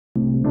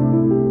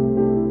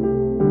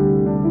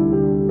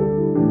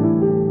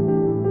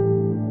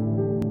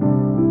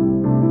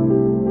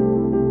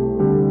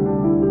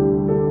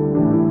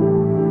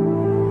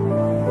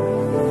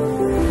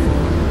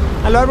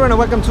Hello everyone and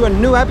welcome to a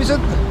new episode.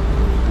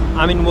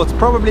 I'm in what's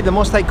probably the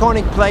most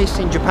iconic place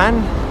in Japan,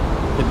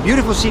 the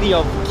beautiful city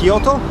of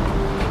Kyoto.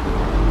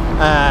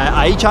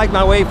 I hitchhiked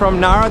my way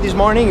from Nara this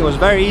morning. It was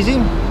very easy,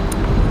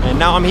 and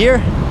now I'm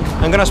here.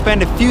 I'm gonna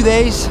spend a few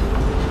days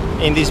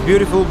in this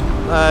beautiful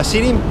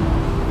city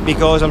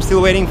because I'm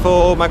still waiting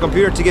for my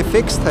computer to get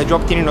fixed. I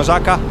dropped in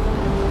Osaka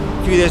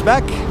a few days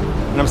back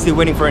and I'm still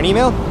waiting for an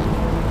email.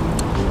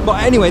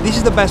 But anyway, this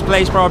is the best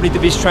place probably to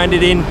be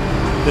stranded in.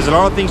 There's a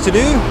lot of things to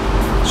do,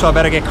 so I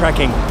better get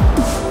cracking.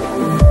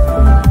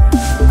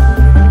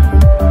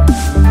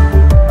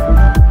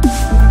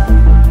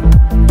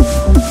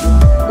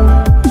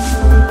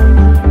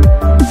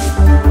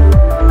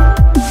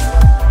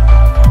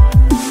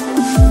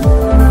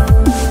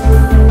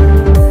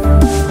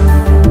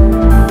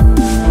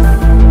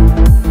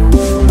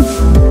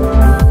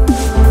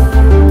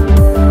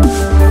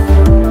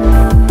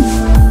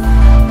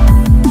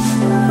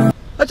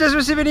 I just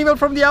received an email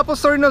from the Apple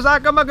store in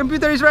Osaka. My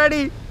computer is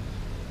ready.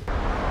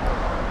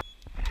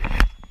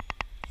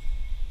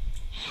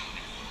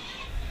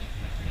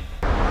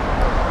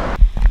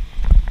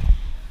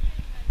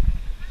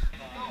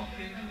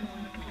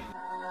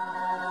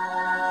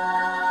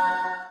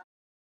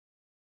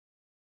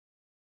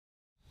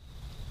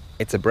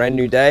 It's a brand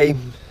new day.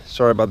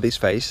 Sorry about this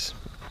face.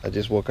 I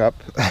just woke up.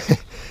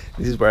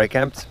 This is where I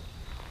camped.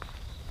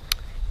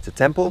 It's a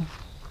temple,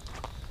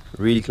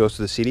 really close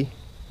to the city.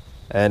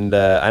 And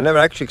I never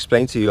actually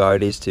explained to you how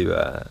it is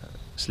to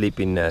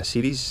sleep in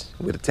cities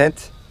with a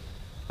tent.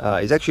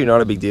 It's actually not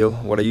a big deal.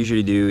 What I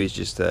usually do is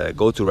just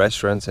go to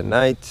restaurants at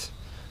night.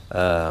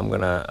 I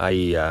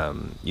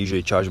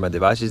usually charge my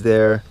devices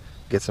there,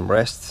 get some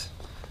rest,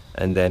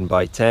 and then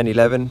by 10,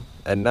 11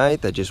 at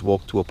night I just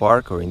walk to a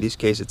park, or in this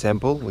case a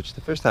temple, which is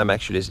the first time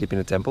actually I sleep in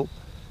a temple.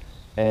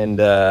 And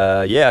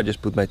yeah, I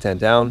just put my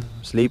tent down,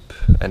 sleep,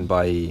 and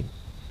by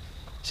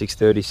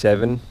 6:30,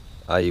 7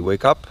 I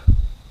wake up,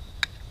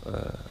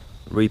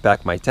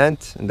 repack my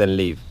tent and then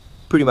leave.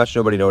 Pretty much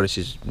nobody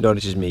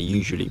notices me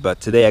usually,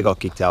 but today I got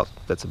kicked out.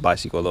 That's a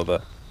bicycle of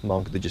a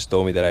monk that just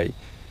told me that I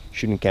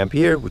shouldn't camp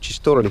here, which is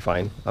totally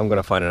fine. I'm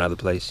gonna find another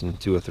place in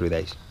 2 or 3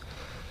 days.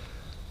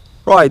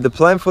 Right, the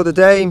plan for the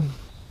day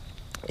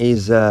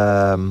is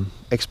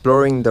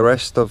exploring the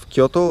rest of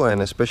Kyoto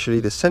and especially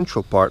the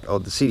central part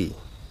of the city.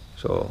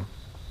 So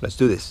let's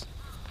do this.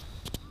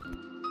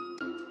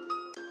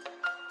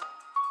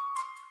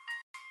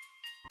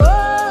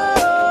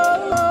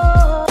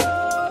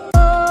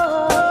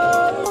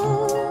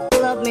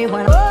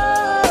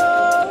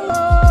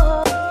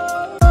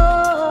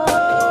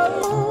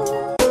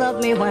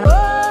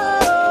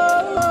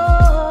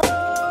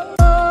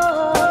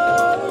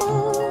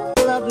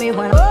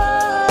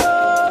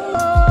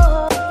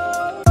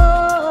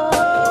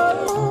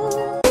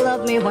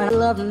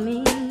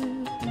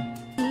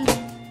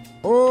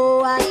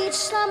 Oh, I need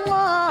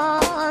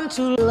someone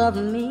to love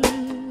me.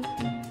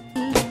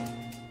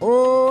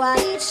 Oh, I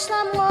need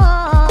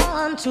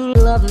someone to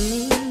love me.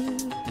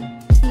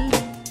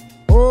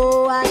 Oh,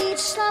 I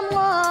need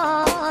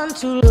someone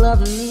to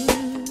love me.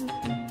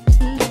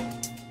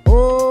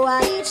 Oh,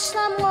 I need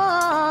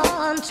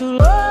someone to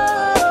love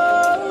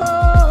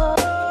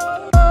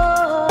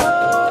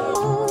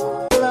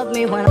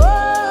me when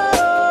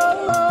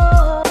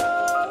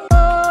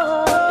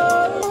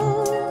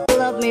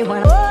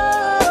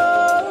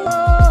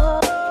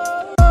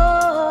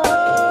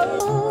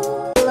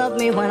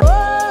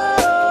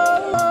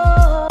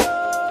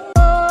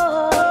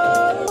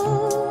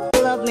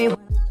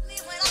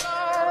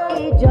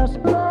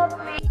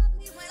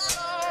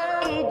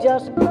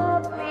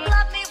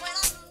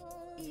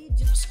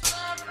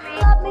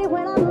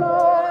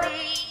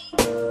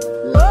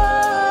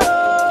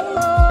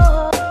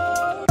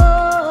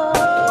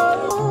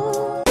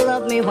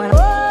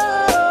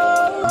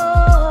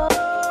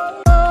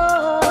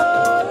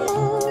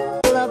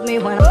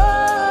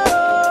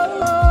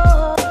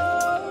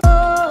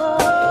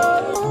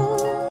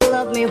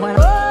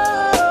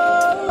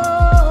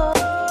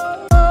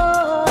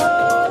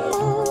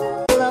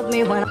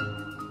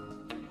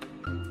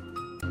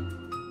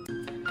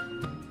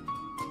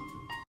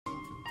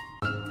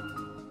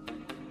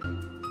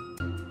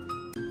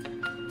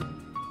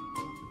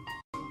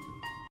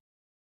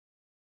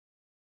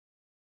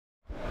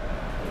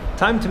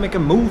Time to make a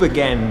move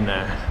again.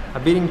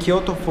 I've been in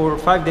Kyoto for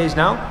 5 days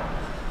now.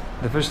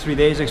 The first 3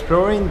 days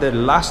exploring, the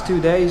last 2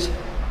 days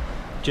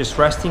just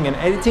resting and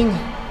editing.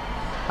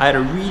 I had a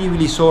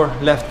really sore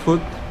left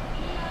foot,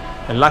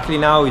 and luckily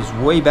now it's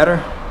way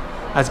better.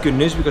 That's good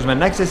news because my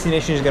next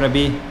destination is gonna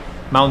be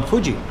Mount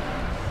Fuji.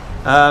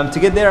 To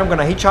get there I'm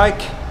gonna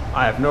hitchhike.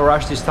 I have no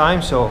rush this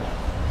time, so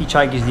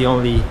hitchhike is the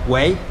only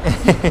way.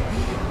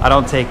 I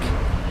don't take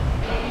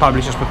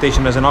public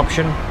transportation as an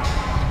option.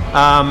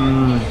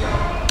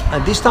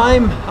 At this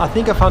time, I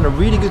think I found a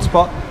really good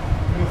spot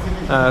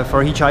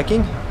for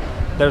hitchhiking.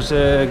 There's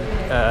a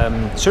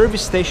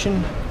service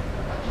station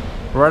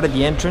right at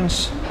the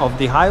entrance of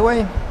the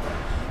highway,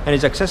 and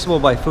it's accessible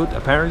by foot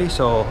apparently,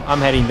 so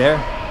I'm heading there.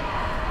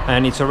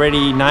 And it's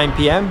already 9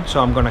 p.m, so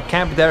I'm gonna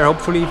camp there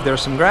hopefully if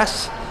there's some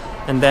grass,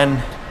 and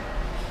then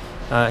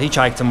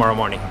hitchhike tomorrow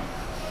morning.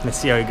 Let's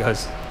see how it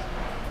goes.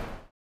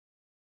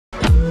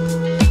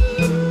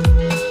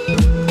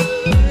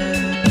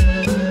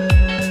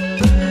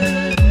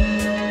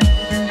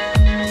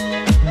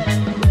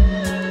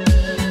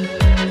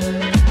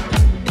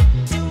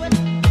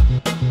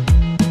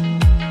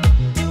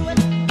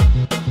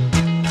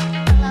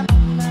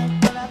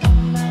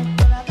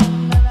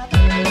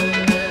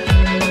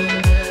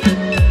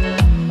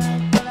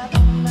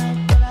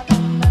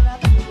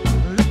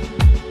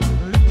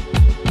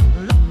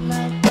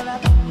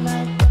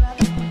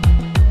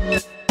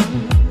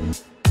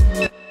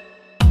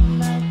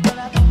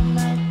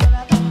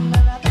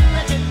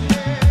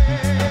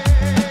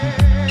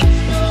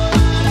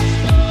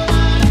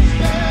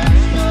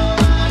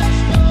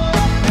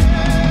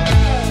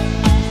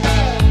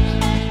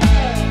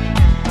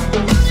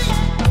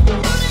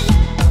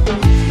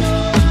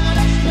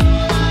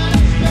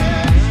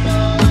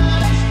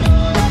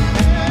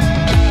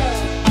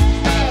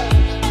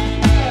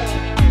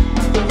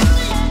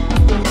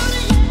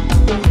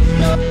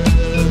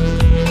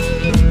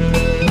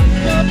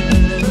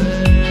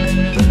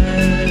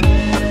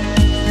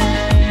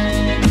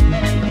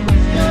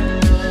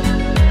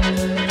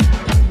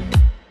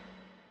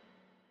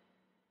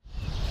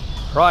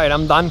 Right,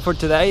 I'm done for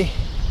today.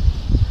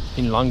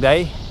 Been a long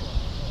day,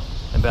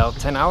 about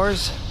 10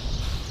 hours.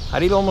 I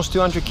did almost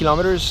 200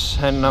 kilometers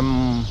and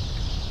I'm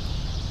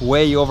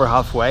way over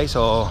halfway,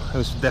 so it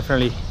was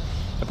definitely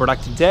a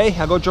productive day.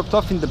 I got dropped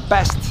off in the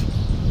best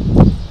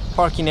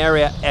parking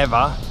area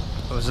ever.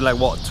 It was like,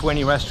 what,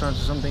 20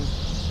 restaurants or something?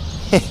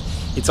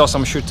 It's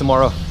awesome. I'm sure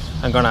tomorrow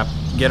I'm gonna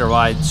get a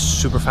ride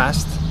super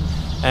fast.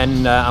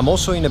 And I'm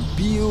also in a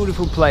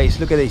beautiful place.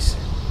 Look at this.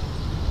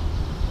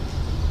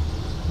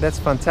 That's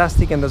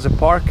fantastic, and there's a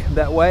park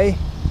that way.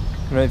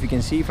 I don't know if you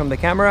can see from the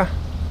camera,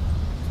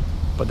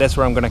 but that's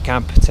where I'm gonna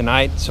camp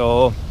tonight,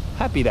 so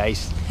happy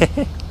days.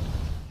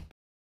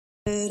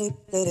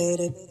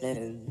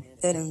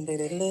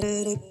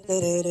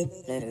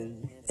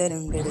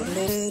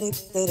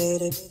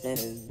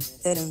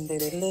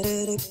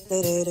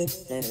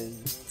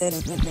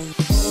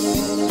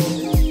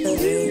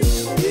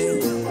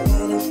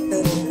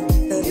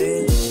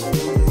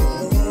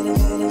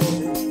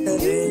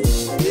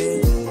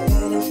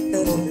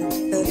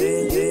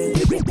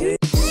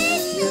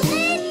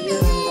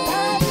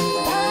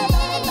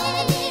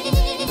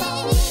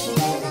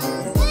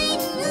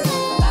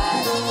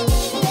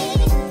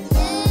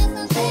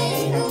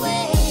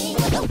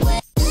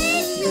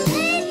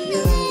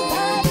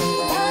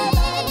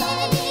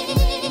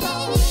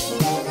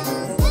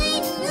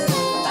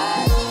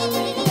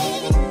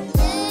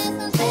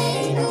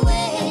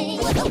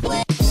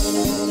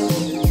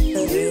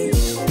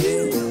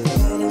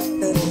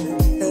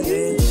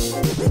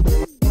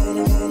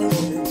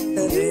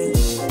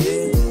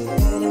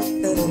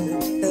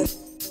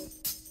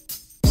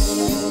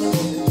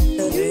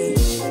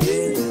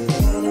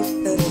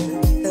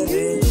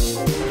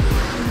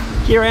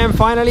 Here I am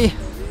finally.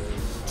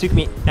 Took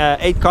me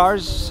 8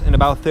 cars and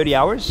about 30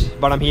 hours,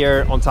 but I'm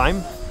here on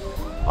time.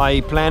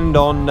 I planned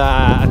on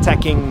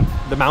attacking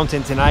the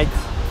mountain tonight,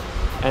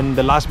 and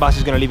the last bus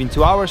is gonna leave in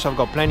 2 hours, so I've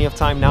got plenty of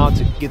time now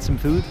to get some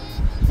food.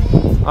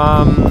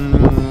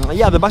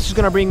 Yeah, the bus is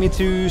gonna bring me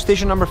to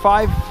station number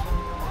 5,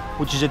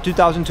 which is at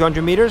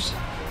 2,200 meters,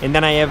 and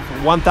then I have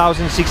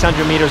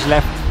 1,600 meters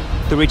left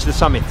to reach the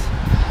summit.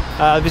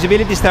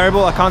 Visibility is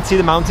terrible, I can't see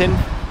the mountain,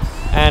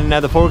 and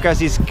the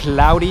forecast is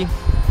cloudy,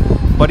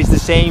 but it's the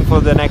same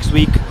for the next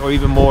week or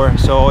even more,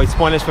 so it's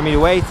pointless for me to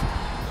wait.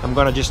 I'm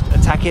gonna just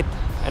attack it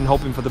and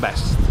hoping for the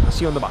best. I'll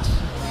see you on the bus.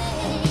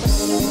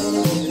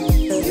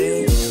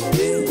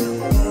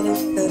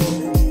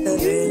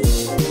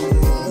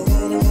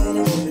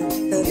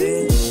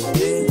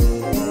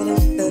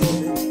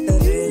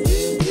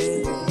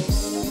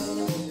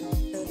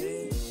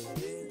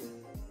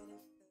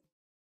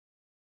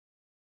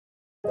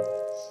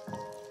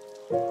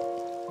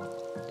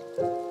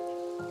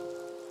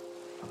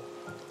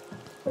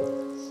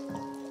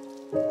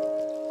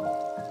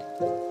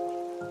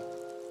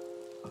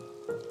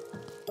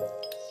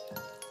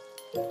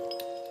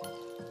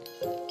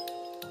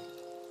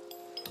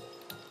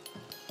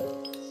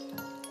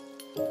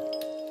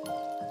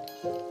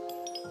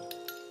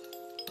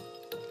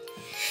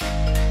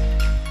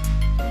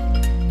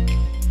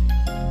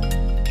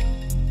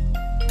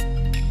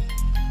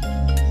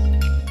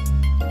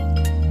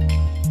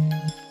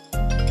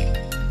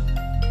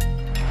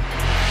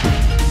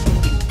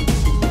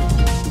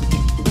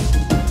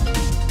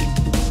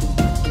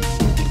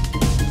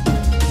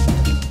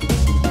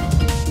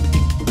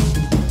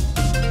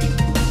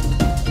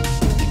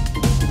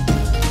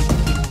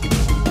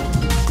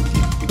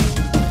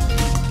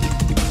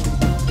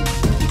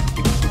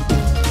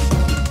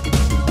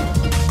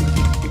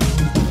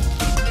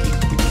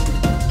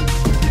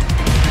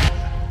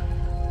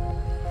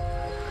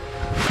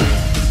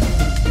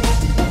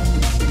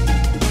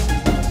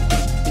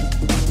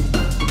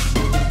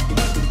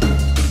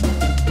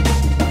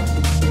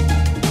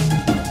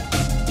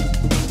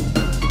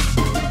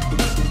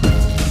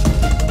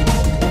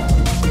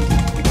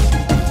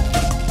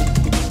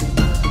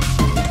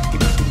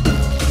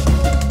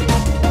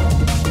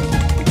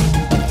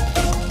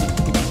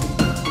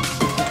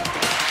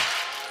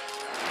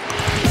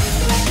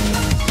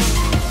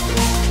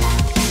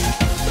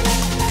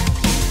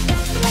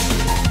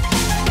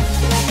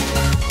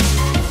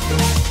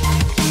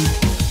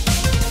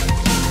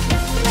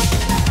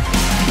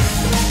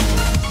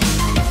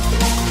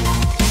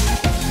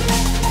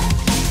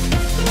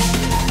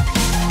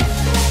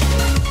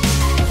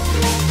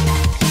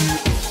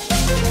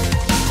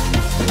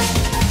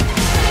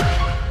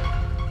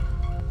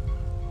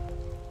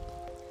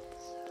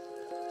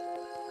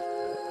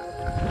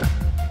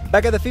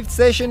 Back at the 5th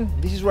station,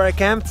 this is where I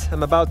camped.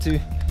 I'm about to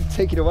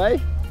take it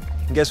away.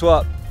 And guess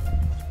what?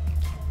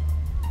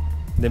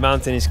 The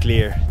mountain is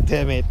clear.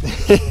 Damn it.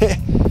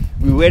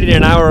 We waited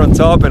an hour on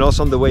top, and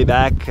also on the way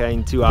back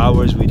in 2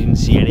 hours we didn't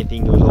see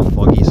anything. It was all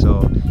foggy,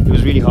 so it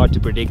was really hard to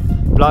predict.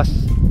 Plus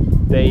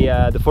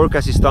the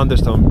forecast is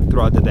thunderstorm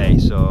throughout the day,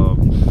 so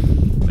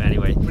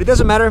anyway. But it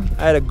doesn't matter.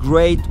 I had a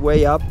great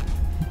way up.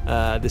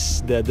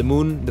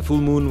 The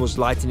full moon was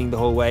lightening the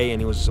whole way,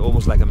 and it was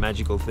almost like a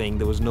magical thing.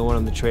 There was no one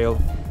on the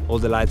trail. All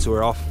the lights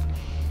were off.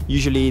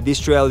 Usually this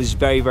trail is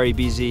very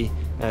busy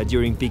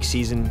during peak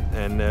season,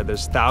 and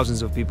there's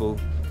thousands of people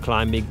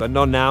climbing, but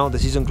not now. The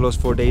season closed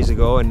 4 days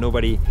ago, and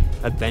nobody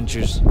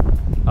adventures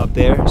up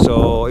there.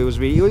 So it was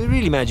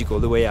really magical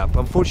the way up.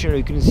 Unfortunately,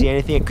 we couldn't see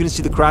anything. I couldn't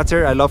see the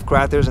crater. I love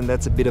craters, and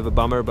that's a bit of a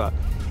bummer, but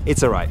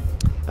it's alright.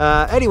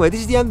 Anyway, this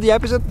is the end of the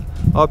episode.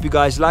 I hope you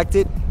guys liked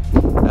it.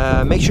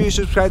 Make sure you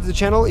subscribe to the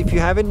channel if you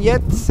haven't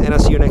yet, and I'll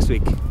see you next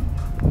week.